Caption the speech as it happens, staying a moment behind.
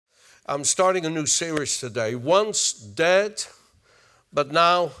I'm starting a new series today, Once Dead, but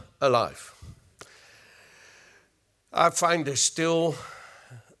Now Alive. I find this still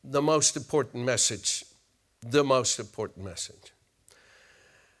the most important message, the most important message.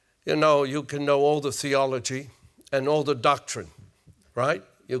 You know, you can know all the theology and all the doctrine, right?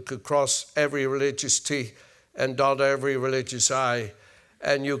 You could cross every religious T and dot every religious I,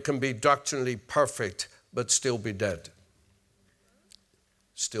 and you can be doctrinally perfect, but still be dead.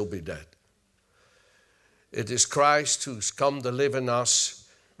 Still be dead. It is Christ who's come to live in us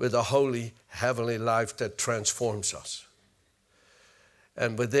with a holy, heavenly life that transforms us.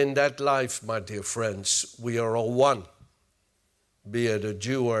 And within that life, my dear friends, we are all one. Be it a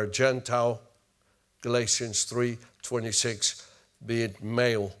Jew or a Gentile, Galatians 3:26, be it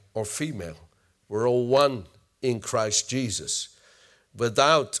male or female. We're all one in Christ Jesus.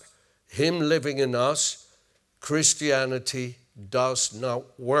 Without Him living in us, Christianity does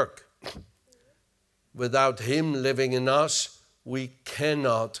not work. Without Him living in us, we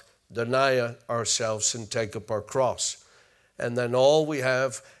cannot deny ourselves and take up our cross. And then all we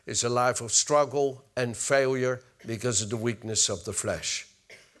have is a life of struggle and failure because of the weakness of the flesh.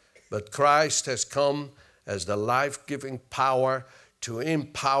 But Christ has come as the life-giving power to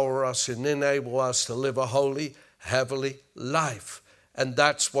empower us and enable us to live a holy, heavenly life. And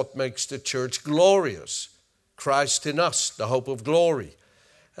that's what makes the church glorious. Christ in us, the hope of glory.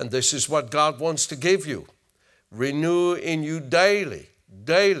 And this is what God wants to give you. Renew in you daily,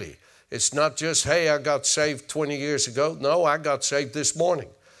 daily. It's not just, hey, I got saved 20 years ago. No, I got saved this morning.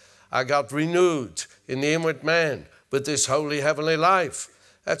 I got renewed in the inward man with this holy heavenly life.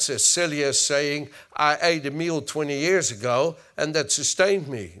 That's as silly as saying, I ate a meal 20 years ago and that sustained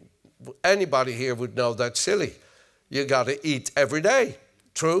me. Anybody here would know that's silly. You got to eat every day.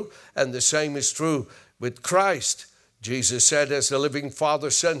 True? And the same is true with Christ. Jesus said, as the living Father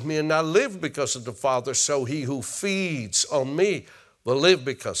sent me, and I live because of the Father, so he who feeds on me will live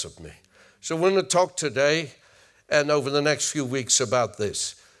because of me. So we're going to talk today and over the next few weeks about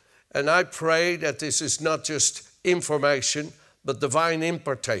this. And I pray that this is not just information, but divine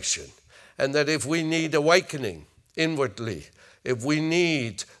impartation. And that if we need awakening inwardly, if we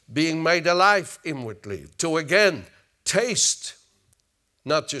need being made alive inwardly, to again taste,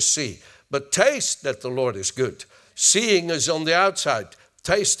 not just see, but taste that the Lord is good. Seeing is on the outside.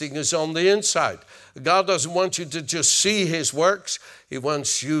 Tasting is on the inside. God doesn't want you to just see His works. He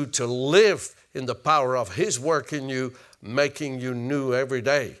wants you to live in the power of His work in you, making you new every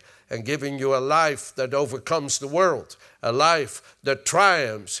day and giving you a life that overcomes the world, a life that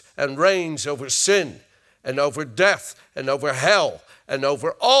triumphs and reigns over sin and over death and over hell and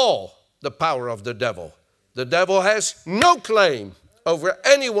over all the power of the devil. The devil has no claim over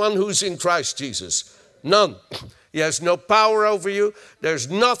anyone who's in Christ Jesus. None. He has no power over you. There's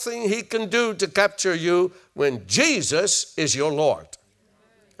nothing he can do to capture you when Jesus is your Lord.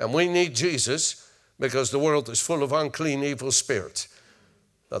 And we need Jesus because the world is full of unclean, evil spirits.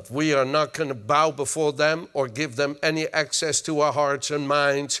 But we are not going to bow before them or give them any access to our hearts and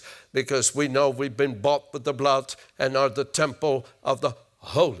minds because we know we've been bought with the blood and are the temple of the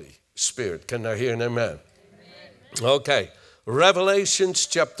Holy Spirit. Can I hear an amen? Amen. Okay. Revelations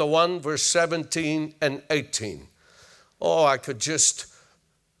chapter 1, verse 17 and 18. Oh, I could just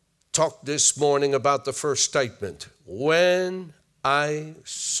talk this morning about the first statement. When I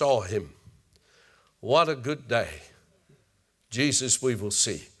saw Him. What a good day. Jesus we will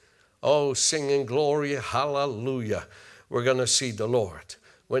see. Oh, singing glory, hallelujah. We're going to see the Lord.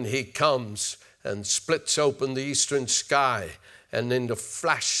 When He comes and splits open the eastern sky, and in the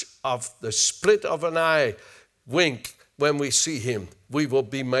flash of the split of an eye, wink, when we see Him, we will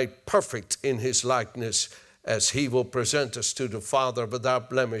be made perfect in His likeness as He will present us to the Father without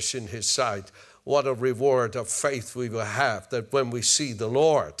blemish in His sight. What a reward of faith we will have, that when we see the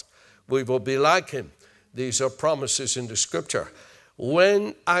Lord, we will be like Him. These are promises in the Scripture.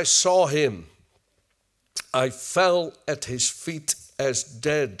 When I saw Him, I fell at His feet as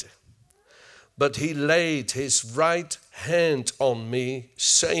dead. But He laid His right hand on me,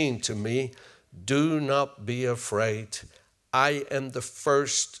 saying to me, do not be afraid. I am the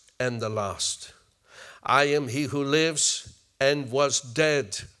first and the last. I am He who lives and was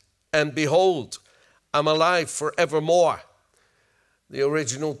dead. And behold, I'm alive forevermore. The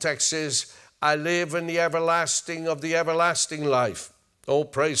original text says, I live in the everlasting of the everlasting life. Oh,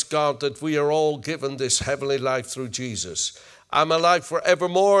 praise God that we are all given this heavenly life through Jesus. I'm alive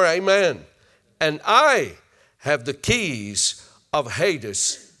forevermore, amen. And I have the keys of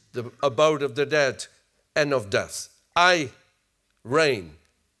Hades, the abode of the dead and of death. I reign.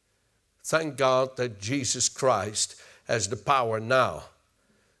 Thank God that Jesus Christ has the power now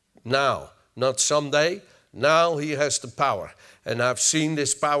Now, not someday. Now he has the power. And I've seen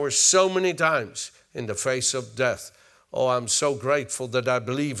this power so many times in the face of death. Oh, I'm so grateful that I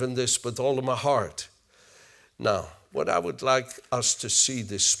believe in this with all of my heart. Now, what I would like us to see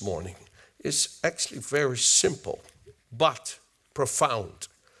this morning is actually very simple, but profound.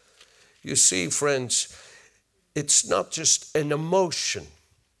 You see, friends, it's not just an emotion.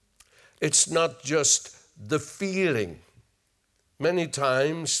 It's not just the feeling. Many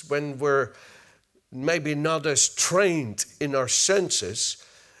times when we're maybe not as trained in our senses,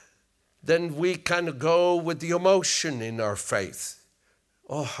 then we kind of go with the emotion in our faith.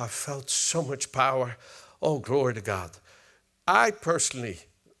 Oh, I felt so much power. Oh, glory to God. I personally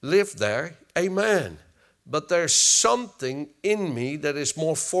live there, amen. But there's something in me that is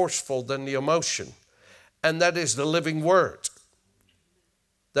more forceful than the emotion, and that is the living word.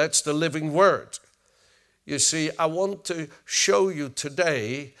 That's the living word. You see, I want to show you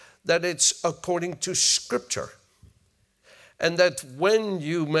today that it's according to Scripture. And that when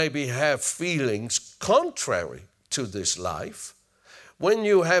you maybe have feelings contrary to this life, when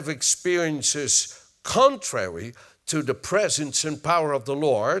you have experiences contrary to the presence and power of the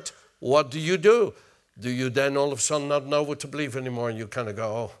Lord, what do? Do you then all of a sudden not know what to believe anymore? And you kind of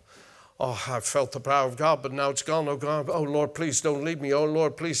go, oh, I felt the power of God, but now it's gone. Oh, God, oh, Lord, please don't leave me. Oh,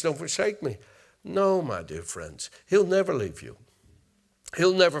 Lord, please don't forsake me. No, my dear friends, he'll never leave you.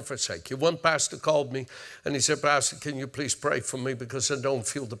 He'll never forsake you. One pastor called me and he said, Pastor, can you please pray for me because I don't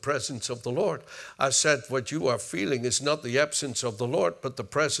feel the presence of the Lord? I said, what you are feeling is not the absence of the Lord, but the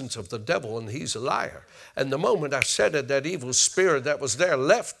presence of the devil, and he's a liar. And the moment I said it, that evil spirit that was there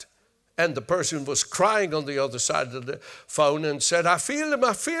left. And the person was crying on the other side of the phone and said, I feel him,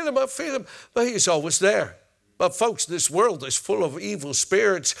 I feel him, I feel him. But he's always there. But folks, this world is full of evil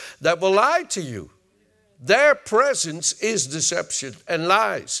spirits that will lie to you. Their presence is deception and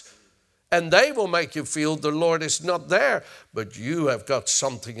lies. And they will make you feel the Lord is not there. But you have got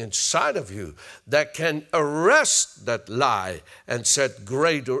something inside of you that can arrest that lie and said,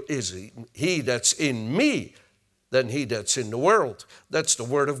 greater is he that's in me than he that's in the world. That's the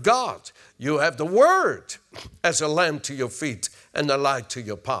word of God. You have the word as a lamp to your feet and a light to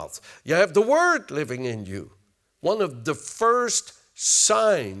your path. You have the word living in you. One of the first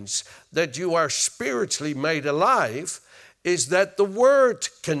signs that you are spiritually made alive is that the word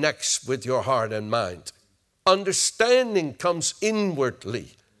connects with your heart and mind. Understanding comes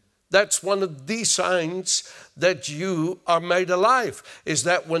inwardly. That's one of the signs that you are made alive, is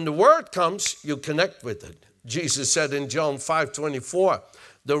that when the word comes, you connect with it. Jesus said in John 5:24,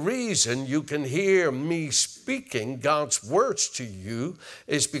 the reason you can hear me speaking God's words to you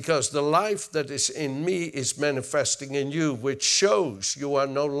is because the life that is in me is manifesting in you, which shows you are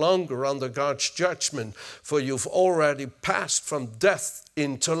no longer under God's judgment, for you've already passed from death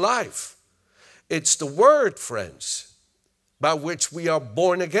into life. It's the word, friends, by which we are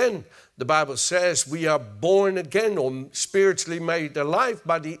born again. The Bible says we are born again or spiritually made alive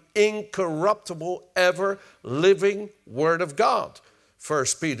by the incorruptible, ever-living word of God. 1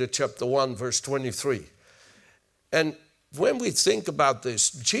 Peter chapter 1, verse 23. And when we think about this,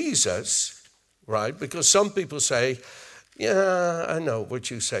 Jesus, right, because some people say, yeah, I know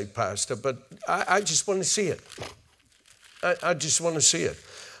what you say, Pastor, but I just want to see it. I just want to see it.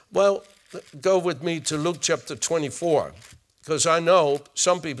 Well, go with me to Luke chapter 24, because I know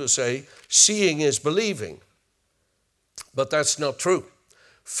some people say seeing is believing, but that's not true.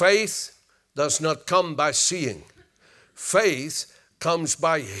 Faith does not come by seeing. Faith comes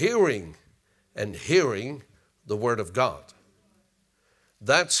by hearing, and hearing the word of God.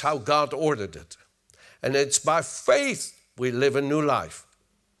 That's how God ordered it. And it's by faith we live a new life.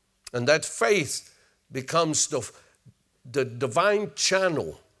 And that faith becomes the divine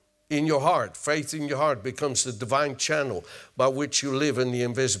channel in your heart. Faith in your heart becomes the divine channel by which you live in the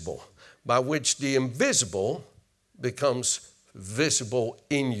invisible, by which the invisible becomes visible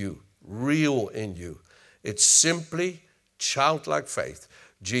in you, real in you. It's simply childlike faith.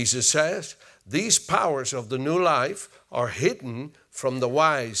 Jesus says, these powers of the new life are hidden from the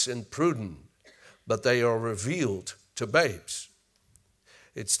wise and prudent, but they are revealed to babes.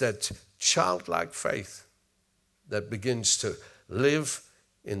 It's that childlike faith that begins to live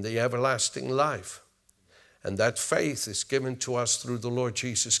in the everlasting life. And that faith is given to us through the Lord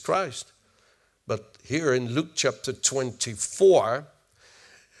Jesus Christ. But here in Luke chapter 24,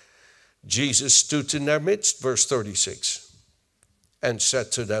 Jesus stood in their midst, verse 36. And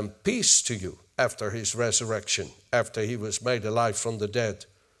said to them, peace to you, after his resurrection, after he was made alive from the dead.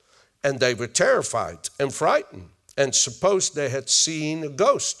 And they were terrified and frightened and supposed they had seen a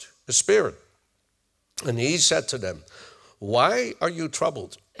ghost, a spirit. And he said to them, Why are you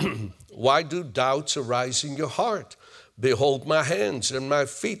troubled? Why do doubts arise in your heart? Behold my hands and my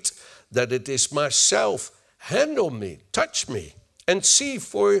feet, that it is myself. Handle me, touch me, and see,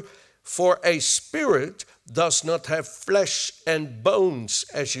 for a spirit does not have flesh and bones,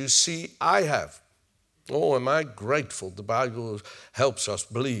 as you see I have. Oh, am I grateful the Bible helps us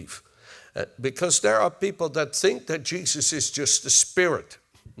believe. Because there are people that think that Jesus is just a spirit.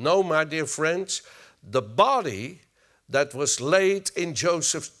 No, my dear friends, the body that was laid in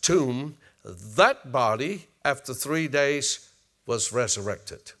Joseph's tomb, that body, after 3 days, was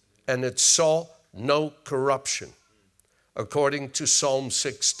resurrected. And it saw no corruption. According to Psalm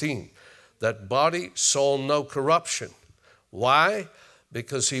 16, that body saw no corruption. Why?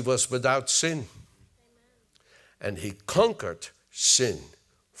 Because he was without sin. And he conquered sin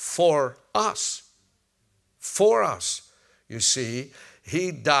for us. For us. You see,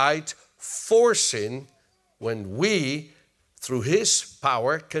 he died for sin when we, through his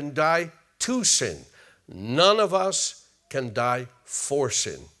power, can die to sin. None of us can die for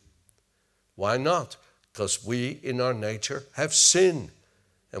sin. Why not? Because we, in our nature, have sin.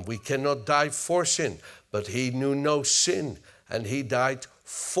 And we cannot die for sin. But he knew no sin, and he died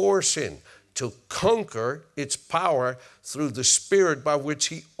for sin, to conquer its power through the Spirit by which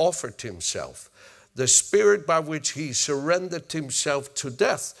he offered himself. The Spirit by which he surrendered himself to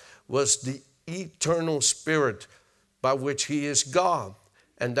death was the eternal Spirit by which he is God.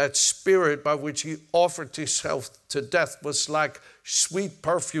 And that Spirit by which he offered himself to death was like sweet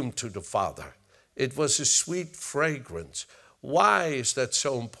perfume to the Father. It was a sweet fragrance. Why is that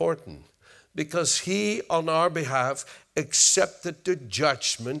so important? Because he, on our behalf, accepted the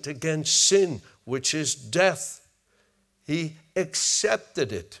judgment against sin, which is death. He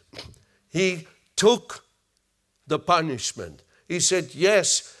accepted it. He took the punishment. He said,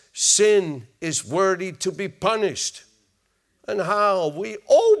 yes, sin is worthy to be punished. And how? We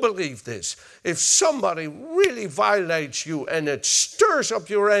all believe this. If somebody really violates you and it stirs up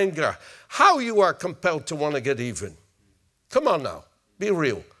your anger, how you are compelled to want to get even. Come on now, be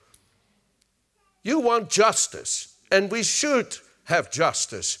real. You want justice, and we should have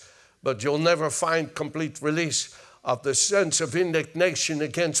justice, but you'll never find complete release of the sense of indignation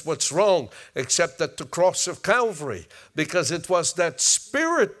against what's wrong, except at the cross of Calvary, because it was that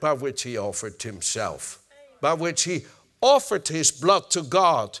Spirit by which he offered himself, by which he offered his blood to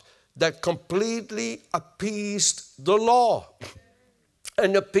God, that completely appeased the law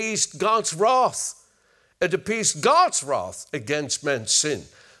and appeased God's wrath. It appeased God's wrath against man's sin.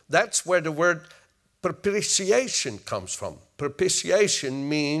 That's where the word propitiation comes from. Propitiation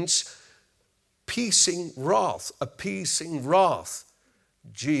means appeasing wrath, appeasing wrath.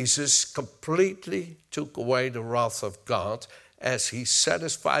 Jesus completely took away the wrath of God as he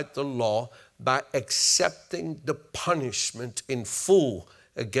satisfied the law by accepting the punishment in full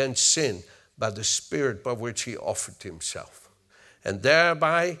against sin by the Spirit by which he offered himself. And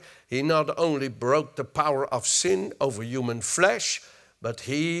thereby he not only broke the power of sin over human flesh, but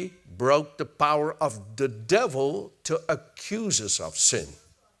he broke the power of the devil to accuse us of sin.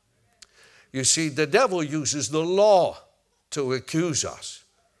 You see, the devil uses the law to accuse us.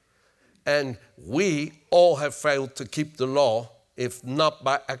 And we all have failed to keep the law, if not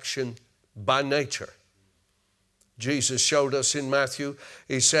by action, by nature. Jesus showed us in Matthew,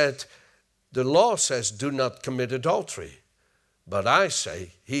 he said, the law says, do not commit adultery. But I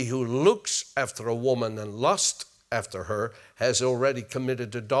say, he who looks after a woman and lusts after her has already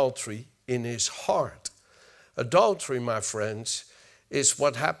committed adultery in his heart. Adultery, my friends, is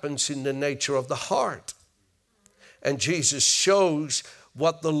what happens in the nature of the heart. And Jesus shows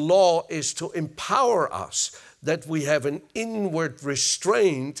what the law is to empower us, that we have an inward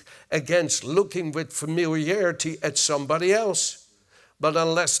restraint against looking with familiarity at somebody else. But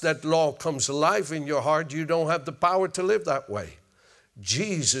unless that law comes alive in your heart, you don't have the power to live that way.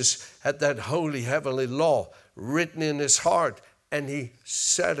 Jesus had that holy heavenly law written in his heart, and he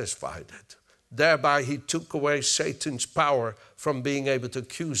satisfied it. Thereby he took away Satan's power from being able to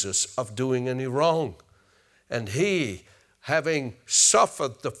accuse us of doing any wrong. And he, having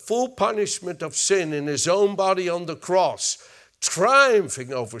suffered the full punishment of sin in his own body on the cross,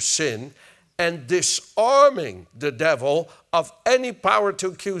 triumphing over sin and disarming the devil of any power to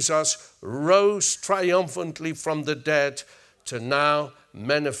accuse us, rose triumphantly from the dead to now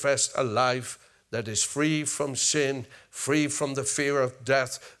manifest a life that is free from sin, free from the fear of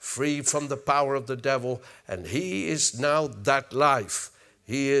death, free from the power of the devil. And he is now that life.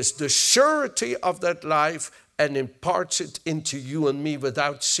 He is the surety of that life and imparts it into you and me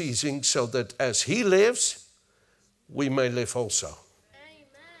without ceasing, so that as he lives, we may live also. Amen.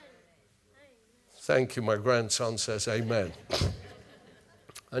 Thank you. My grandson says amen.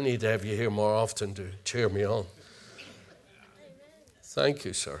 I need to have you here more often to cheer me on. Thank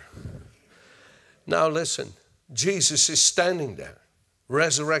you, sir. Now listen, Jesus is standing there,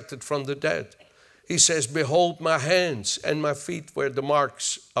 resurrected from the dead. He says, behold my hands and my feet were the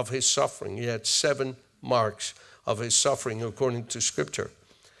marks of his suffering. He had 7 marks of his suffering according to Scripture.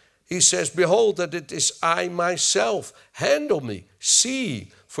 He says, behold that it is I myself. Handle me,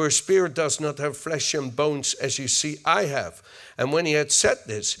 see, for a spirit does not have flesh and bones as you see I have. And when he had said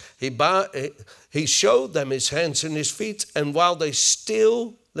this, he showed them his hands and his feet. And while they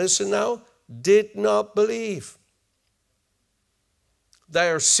still, listen now, did not believe. They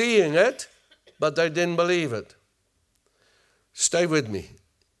are seeing it, but they didn't believe it. Stay with me.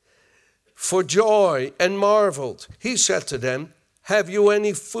 For joy and marveled, he said to them, have you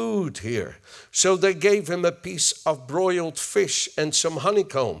any food here? So they gave him a piece of broiled fish and some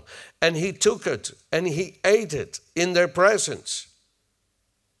honeycomb. And he took it and he ate it in their presence.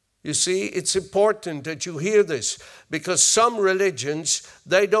 You see, it's important that you hear this, because some religions,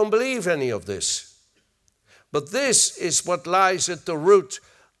 they don't believe any of this. But this is what lies at the root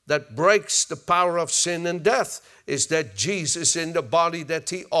that breaks the power of sin and death, is that Jesus, in the body that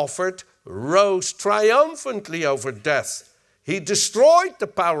he offered, rose triumphantly over death. He destroyed the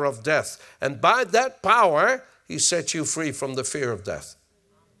power of death. And by that power, he set you free from the fear of death.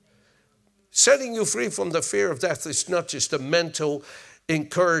 Setting you free from the fear of death is not just a mental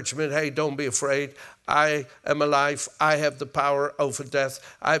encouragement. Hey, don't be afraid. I am alive. I have the power over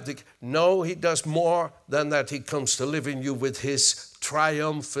death. No, he does more than that. He comes to live in you with his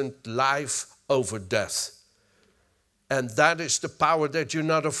triumphant life over death. And that is the power that you're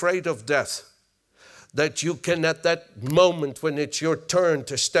not afraid of death. That you can, at that moment when it's your turn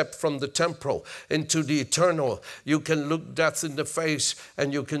to step from the temporal into the eternal, you can look death in the face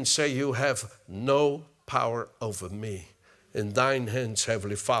and you can say, you have no power over me. In thine hands,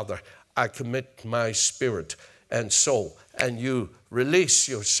 Heavenly Father, I commit my spirit and soul. And you release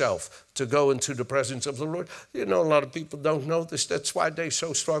yourself to go into the presence of the Lord. You know, a lot of people don't know this. That's why they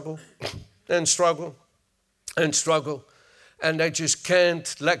so struggle and struggle and struggle. And they just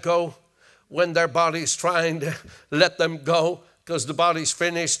can't let go when their body's trying to let them go because the body's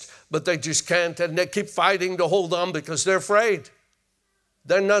finished, but they just can't. And they keep fighting to hold on because they're afraid.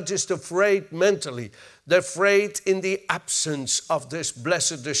 They're not just afraid mentally. They're afraid in the absence of this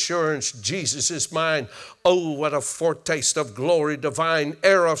blessed assurance, Jesus is mine. Oh, what a foretaste of glory divine,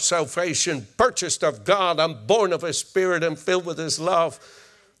 heir of salvation, purchased of God. I'm born of his Spirit and filled with his love.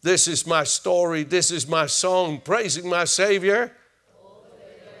 This is my story. This is my song, praising my Savior.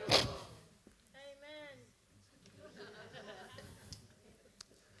 Amen.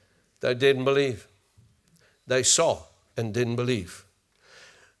 They didn't believe. They saw and didn't believe.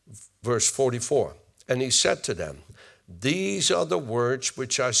 Verse 44, and he said to them, these are the words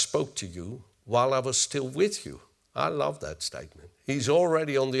which I spoke to you while I was still with you. I love that statement. He's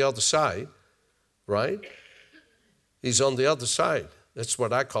already on the other side, right? He's on the other side. That's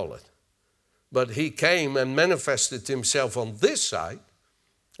what I call it. But he came and manifested himself on this side,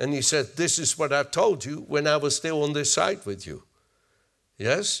 and he said, this is what I told you when I was still on this side with you.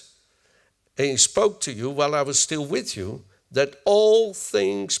 Yes? And he spoke to you while I was still with you, that all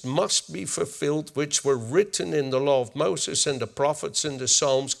things must be fulfilled which were written in the law of Moses and the prophets and the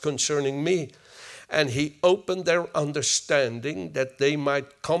Psalms concerning me. And he opened their understanding that they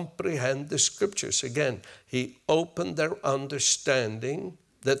might comprehend the Scriptures. Again, he opened their understanding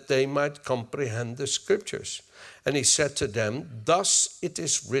that they might comprehend the Scriptures. And he said to them, thus it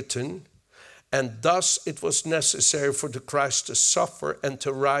is written, and thus it was necessary for the Christ to suffer and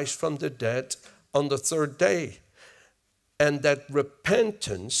to rise from the dead on the 3rd day. And that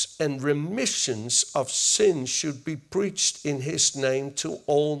repentance and remissions of sins should be preached in his name to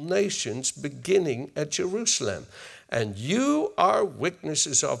all nations, beginning at Jerusalem. And you are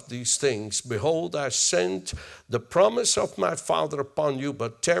witnesses of these things. Behold, I send the promise of my Father upon you,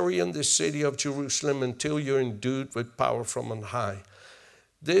 but tarry in the city of Jerusalem until you're endued with power from on high.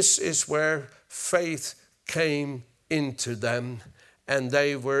 This is where faith came into them, and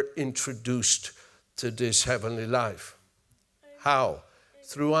they were introduced to this heavenly life. How?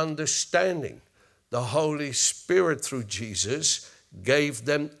 Through understanding. The Holy Spirit, through Jesus, gave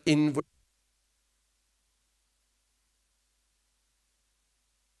them inward.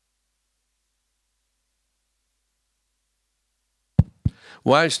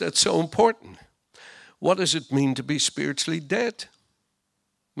 Why is that so important? What does it mean to be spiritually dead?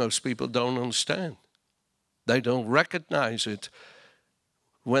 Most people don't understand. They don't recognize it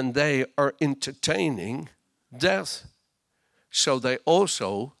when they are entertaining death. So they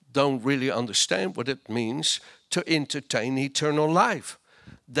also don't really understand what it means to entertain eternal life.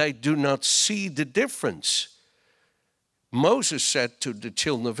 They do not see the difference. Moses said to the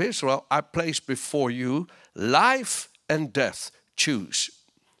children of Israel, I place before you life and death. Choose.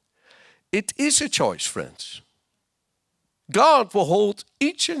 It is a choice, friends. God will hold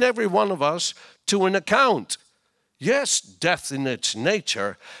each and every one of us to an account. Yes, death in its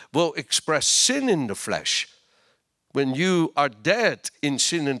nature will express sin in the flesh. When you are dead in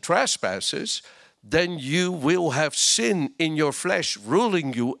sin and trespasses, then you will have sin in your flesh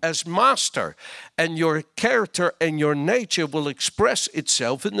ruling you as master. And your character and your nature will express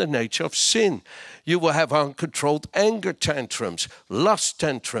itself in the nature of sin. You will have uncontrolled anger tantrums, lust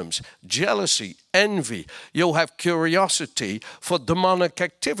tantrums, jealousy, envy. You'll have curiosity for demonic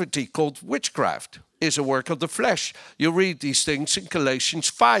activity called witchcraft. Is a work of the flesh. You read these things in Galatians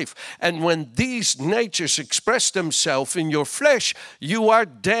 5. And when these natures express themselves in your flesh, you are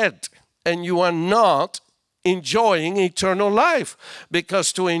dead and you are not enjoying eternal life.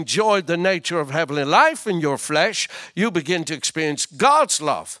 Because to enjoy the nature of heavenly life in your flesh, you begin to experience God's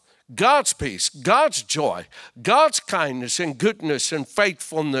love, God's peace, God's joy, God's kindness and goodness and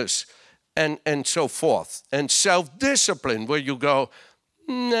faithfulness and so forth. And self-discipline, where you go,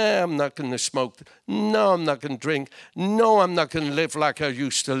 no, I'm not going to smoke. No, I'm not going to drink. No, I'm not going to live like I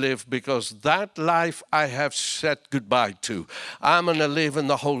used to live, because that life I have said goodbye to. I'm going to live in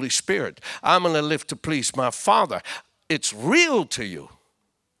the Holy Spirit. I'm going to live to please my Father. It's real to you.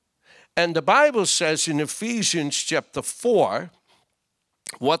 And the Bible says in Ephesians chapter 4,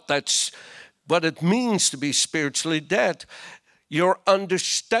 what it means to be spiritually dead. Your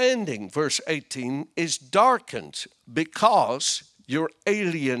understanding, verse 18, is darkened because you're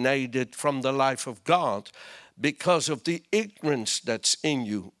alienated from the life of God because of the ignorance that's in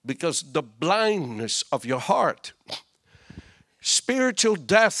you, because the blindness of your heart. Spiritual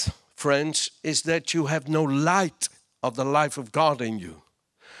death, friends, is that you have no light of the life of God in you.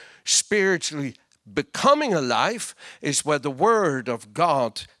 Spiritually becoming alive is where the word of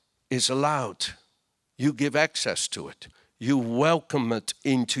God is allowed. You give access to it. You welcome it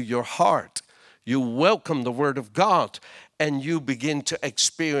into your heart. You welcome the word of God, and you begin to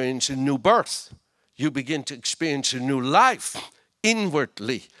experience a new birth. You begin to experience a new life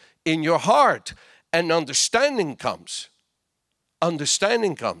inwardly in your heart, and understanding comes.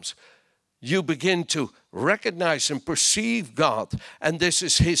 Understanding comes. You begin to recognize and perceive God, and this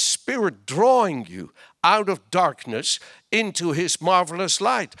is His Spirit drawing you out of darkness into His marvelous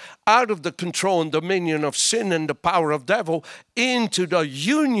light, out of the control and dominion of sin and the power of devil, into the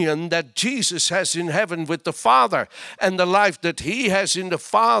union that Jesus has in heaven with the Father. And the life that He has in the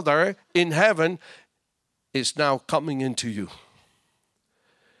Father in heaven is now coming into you.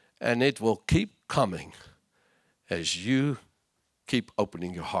 And it will keep coming as you keep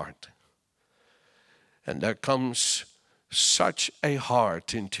opening your heart. And there comes such a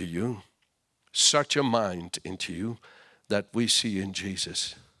heart into you, such a mind into you, that we see in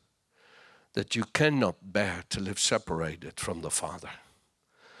Jesus, that you cannot bear to live separated from the Father.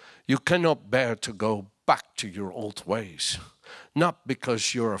 You cannot bear to go back to your old ways, not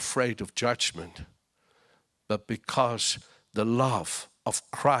because you're afraid of judgment, but because the love of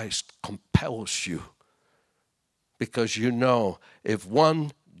Christ compels you. Because you know, if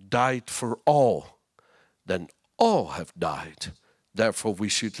one died for all, then all have died. Therefore, we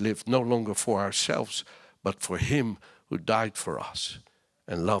should live no longer for ourselves, but for Him who died for us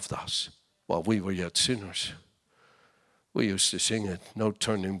and loved us while we were yet sinners. We used to sing it, no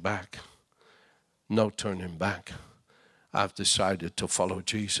turning back, no turning back. I've decided to follow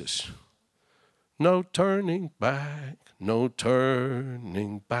Jesus. No turning back, no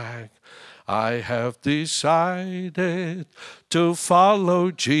turning back. I have decided to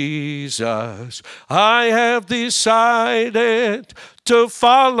follow Jesus. I have decided to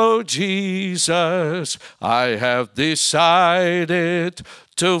follow Jesus. I have decided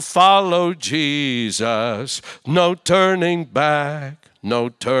to follow Jesus. No turning back. No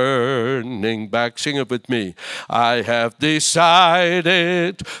turning back. Sing it with me. I have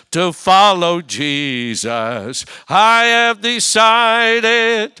decided to follow Jesus. I have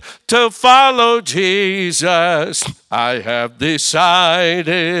decided to follow Jesus. I have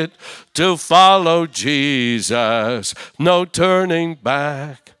decided to follow Jesus. No turning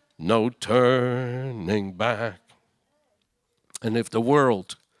back. No turning back. And if the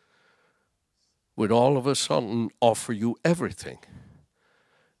world would all of a sudden offer you everything,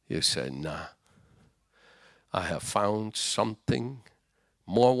 you say, nah, I have found something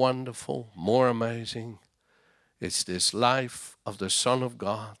more wonderful, more amazing. It's this life of the Son of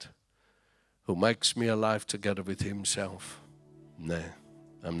God who makes me alive together with Himself. Nah.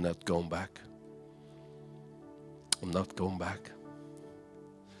 I'm not going back. I'm not going back.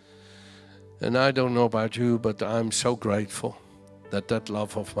 And I don't know about you, but I'm so grateful that that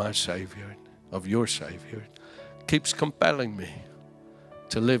love of my Savior, of your Savior, keeps compelling me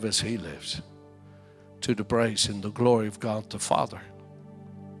to live as He lives, to the praise and the glory of God the Father.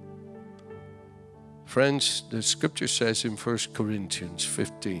 Friends, the scripture says in 1 Corinthians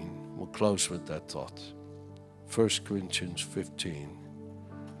 15, we'll close with that thought. 1 Corinthians 15.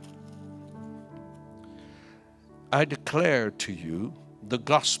 I declare to you the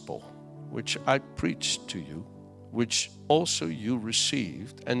gospel which I preached to you, which also you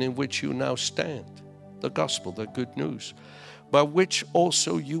received, and in which you now stand. The gospel, the good news, by which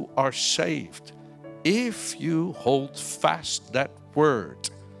also you are saved, if you hold fast that word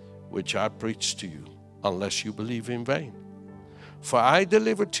which I preached to you, unless you believe in vain. For I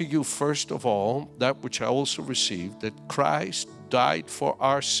delivered to you first of all that which I also received, that Christ died for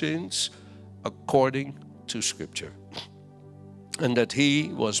our sins according to Scripture, and that He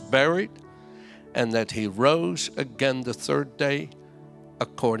was buried, and that He rose again the third day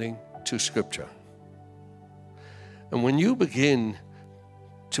according to Scripture. And when you begin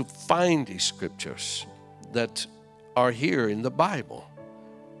to find these scriptures that are here in the Bible,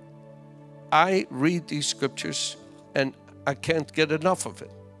 I read these scriptures and I can't get enough of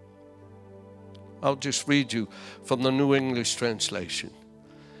it. I'll just read you from the New English Translation.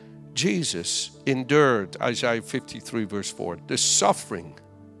 Jesus endured, Isaiah 53 verse 4, the suffering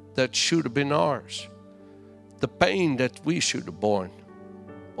that should have been ours, the pain that we should have borne.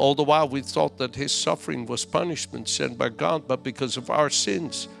 All the while we thought that His suffering was punishment sent by God, but because of our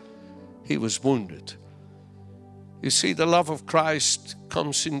sins, He was wounded. You see, the love of Christ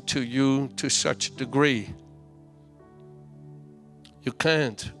comes into you to such a degree. You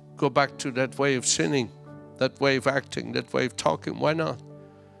can't go back to that way of sinning, that way of acting, that way of talking. Why not?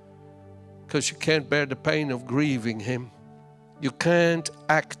 Because you can't bear the pain of grieving Him. You can't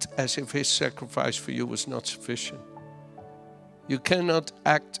act as if His sacrifice for you was not sufficient. You cannot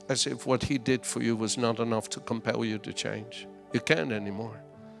act as if what He did for you was not enough to compel you to change. You can't anymore.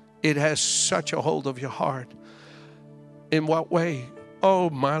 It has such a hold of your heart. In what way? Oh,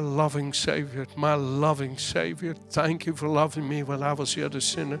 my loving Savior, thank you for loving me when I was yet a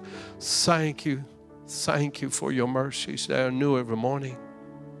sinner. Thank you for your mercies. They are new every morning.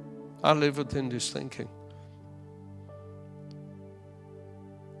 I live within this thinking.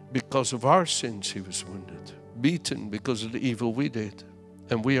 Because of our sins He was wounded, beaten because of the evil we did,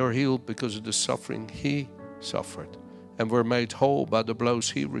 and we are healed because of the suffering He suffered, and were made whole by the blows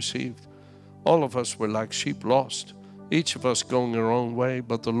He received. All of us were like sheep lost, each of us going our own way,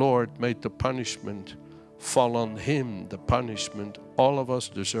 but the Lord made the punishment fall on Him, the punishment all of us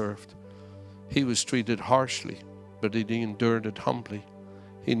deserved. He was treated harshly, but He endured it humbly.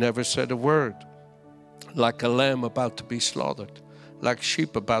 He never said a word. Like a lamb about to be slaughtered, like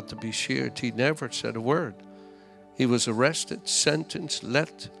sheep about to be sheared, He never said a word. He was arrested, sentenced,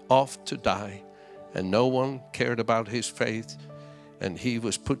 let off to die, and no one cared about His faith, and He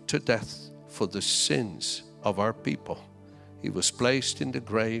was put to death for the sins of our people. He was placed in the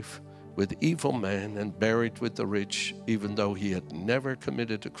grave with evil men and buried with the rich, even though He had never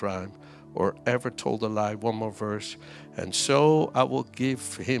committed a crime or ever told a lie. One more verse. And so I will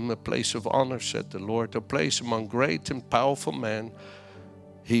give Him a place of honor, said the Lord, a place among great and powerful men.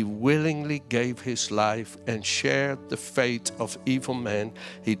 He willingly gave His life and shared the fate of evil men.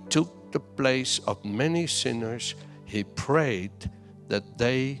 He took the place of many sinners. He prayed that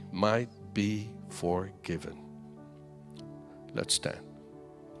they might be forgiven. Let's stand.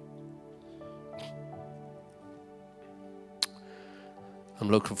 I'm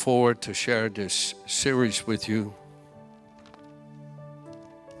looking forward to share this series with you.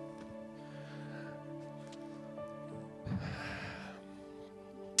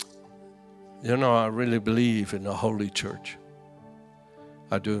 You know, I really believe in the Holy Church.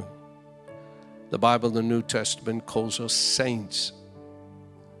 I do. The Bible, the New Testament, calls us saints.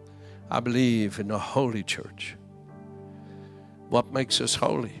 I believe in the Holy Church. What makes us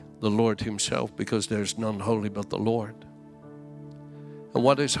holy? The Lord Himself, because there's none holy but the Lord. And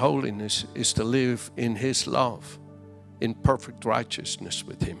what is holiness? Is to live in His love, in perfect righteousness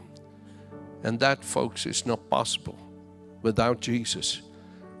with Him. And that, folks, is not possible without Jesus.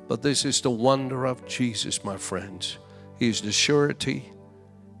 But this is the wonder of Jesus, my friends. He is the surety,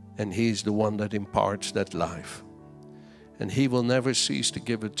 and He is the one that imparts that life. And He will never cease to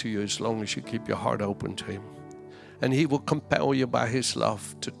give it to you as long as you keep your heart open to Him. And He will compel you by His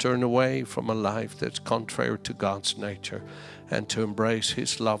love to turn away from a life that's contrary to God's nature and to embrace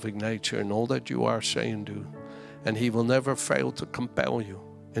His loving nature in all that you are, say, and do. And He will never fail to compel you.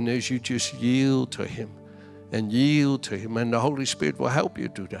 And as you just yield to him and yield to him, and the Holy Spirit will help you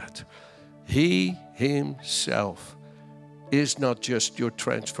do that. He himself is not just your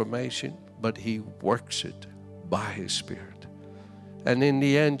transformation, but he works it by his Spirit. And in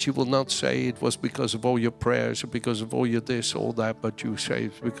the end, you will not say it was because of all your prayers or because of all your this, all that, but you say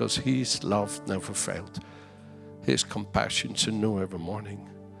it's because his love never failed. His compassions are new every morning.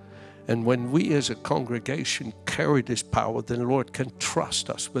 And when we as a congregation carry this power, then the Lord can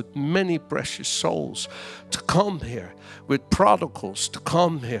trust us with many precious souls to come here, with prodigals to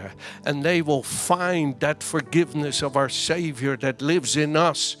come here, and they will find that forgiveness of our Savior that lives in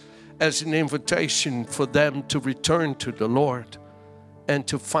us as an invitation for them to return to the Lord and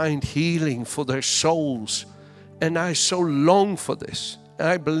to find healing for their souls. And I so long for this.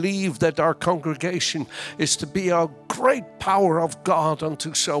 I believe that our congregation is to be a great power of God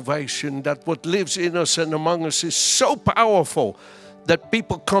unto salvation, that what lives in us and among us is so powerful that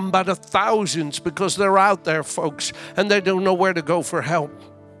people come by the thousands because they're out there, folks, and they don't know where to go for help.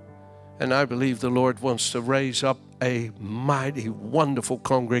 And I believe the Lord wants to raise up a mighty, wonderful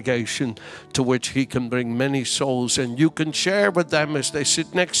congregation to which he can bring many souls, and you can share with them as they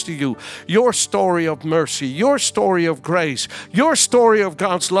sit next to you your story of mercy, your story of grace, your story of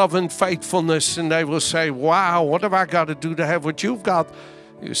God's love and faithfulness, and they will say, wow, what have I got to do to have what you've got?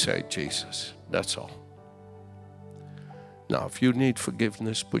 You say, Jesus, that's all. Now, if you need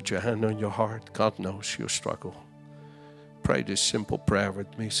forgiveness, put your hand on your heart. God knows your struggle. Pray this simple prayer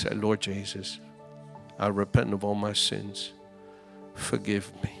with me. Say, Lord Jesus, I repent of all my sins.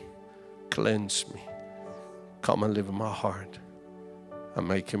 Forgive me. Cleanse me. Come and live in my heart. And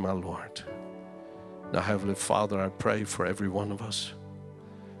make you my Lord. Now, Heavenly Father, I pray for every one of us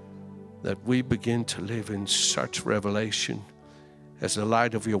that we begin to live in such revelation as the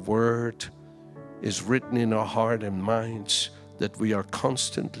light of your word is written in our heart and minds, that we are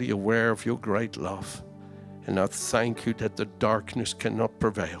constantly aware of your great love. And I thank you that the darkness cannot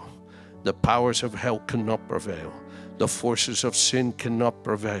prevail. The powers of hell cannot prevail. The forces of sin cannot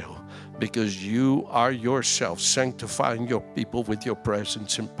prevail, because you are yourself sanctifying your people with your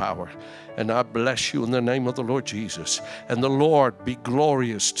presence and power. And I bless you in the name of the Lord Jesus. And the Lord be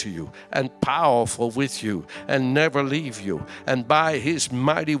glorious to you and powerful with you and never leave you. And by his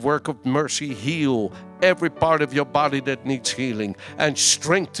mighty work of mercy, heal every part of your body that needs healing and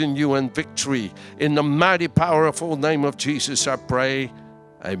strengthen you in victory. In the mighty, powerful name of Jesus, I pray.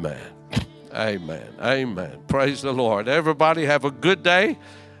 Amen. Amen. Amen. Praise the Lord. Everybody have a good day.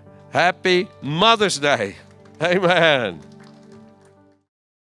 Happy Mother's Day. Amen.